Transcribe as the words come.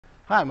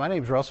Hi, my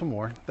name is Russell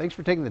Moore. Thanks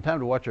for taking the time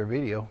to watch our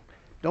video.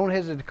 Don't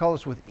hesitate to call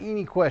us with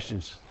any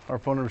questions. Our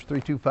phone number is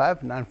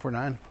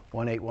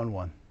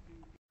 325-949-1811.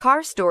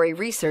 Car Story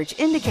research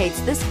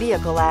indicates this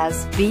vehicle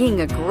as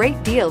being a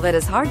great deal that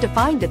is hard to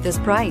find at this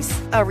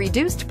price, a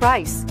reduced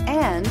price,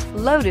 and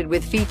loaded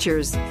with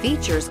features.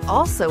 Features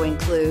also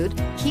include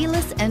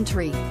keyless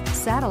entry,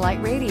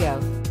 satellite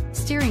radio,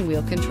 steering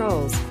wheel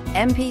controls,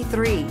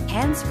 MP3,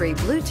 hands-free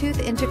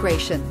Bluetooth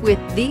integration. With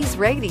these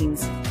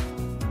ratings,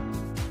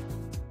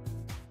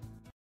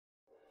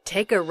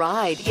 take a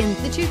ride in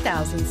the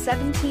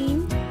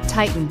 2017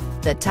 Titan.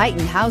 The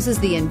Titan houses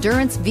the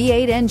Endurance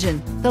V8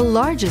 engine, the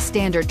largest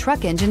standard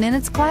truck engine in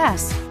its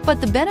class.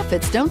 But the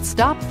benefits don't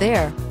stop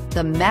there.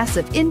 The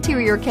massive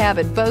interior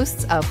cabin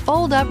boasts a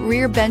fold-up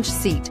rear bench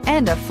seat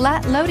and a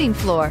flat loading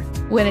floor.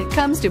 When it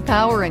comes to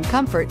power and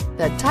comfort,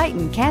 the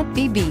Titan can't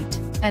be beat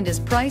and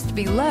is priced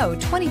below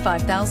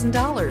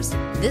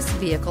 $25,000. This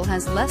vehicle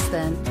has less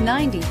than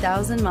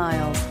 90,000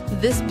 miles.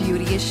 This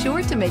beauty is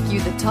sure to make you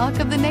the talk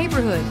of the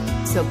neighborhood.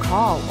 So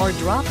call or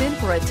drop in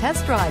for a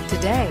test drive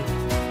today.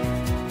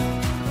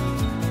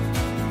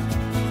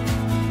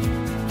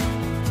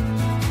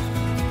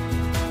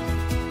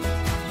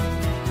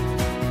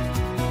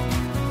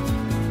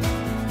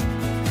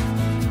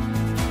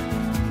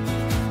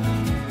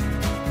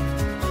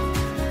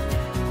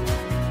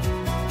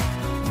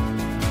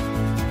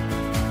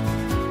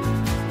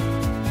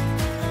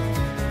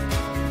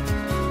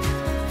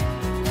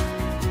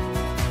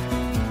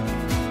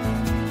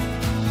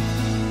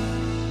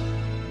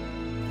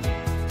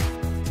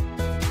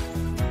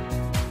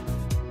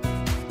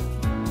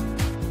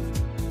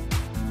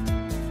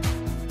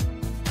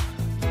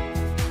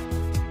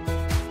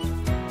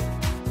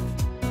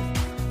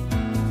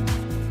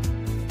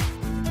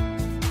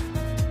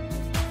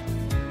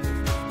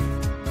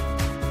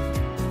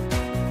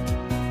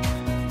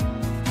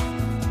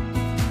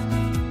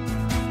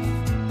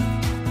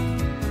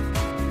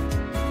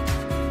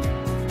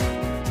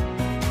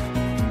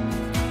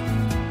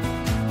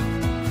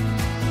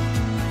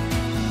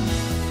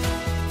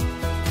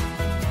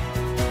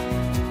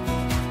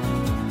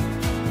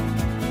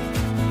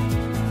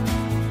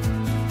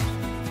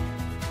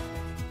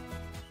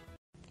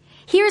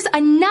 Here's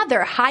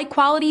another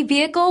high-quality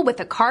vehicle with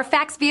a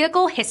Carfax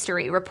Vehicle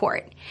History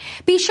Report.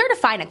 Be sure to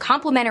find a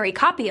complimentary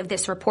copy of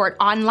this report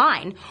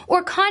online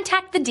or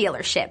contact the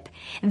dealership.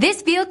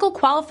 This vehicle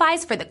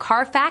qualifies for the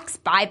Carfax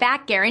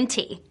Buyback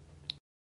Guarantee.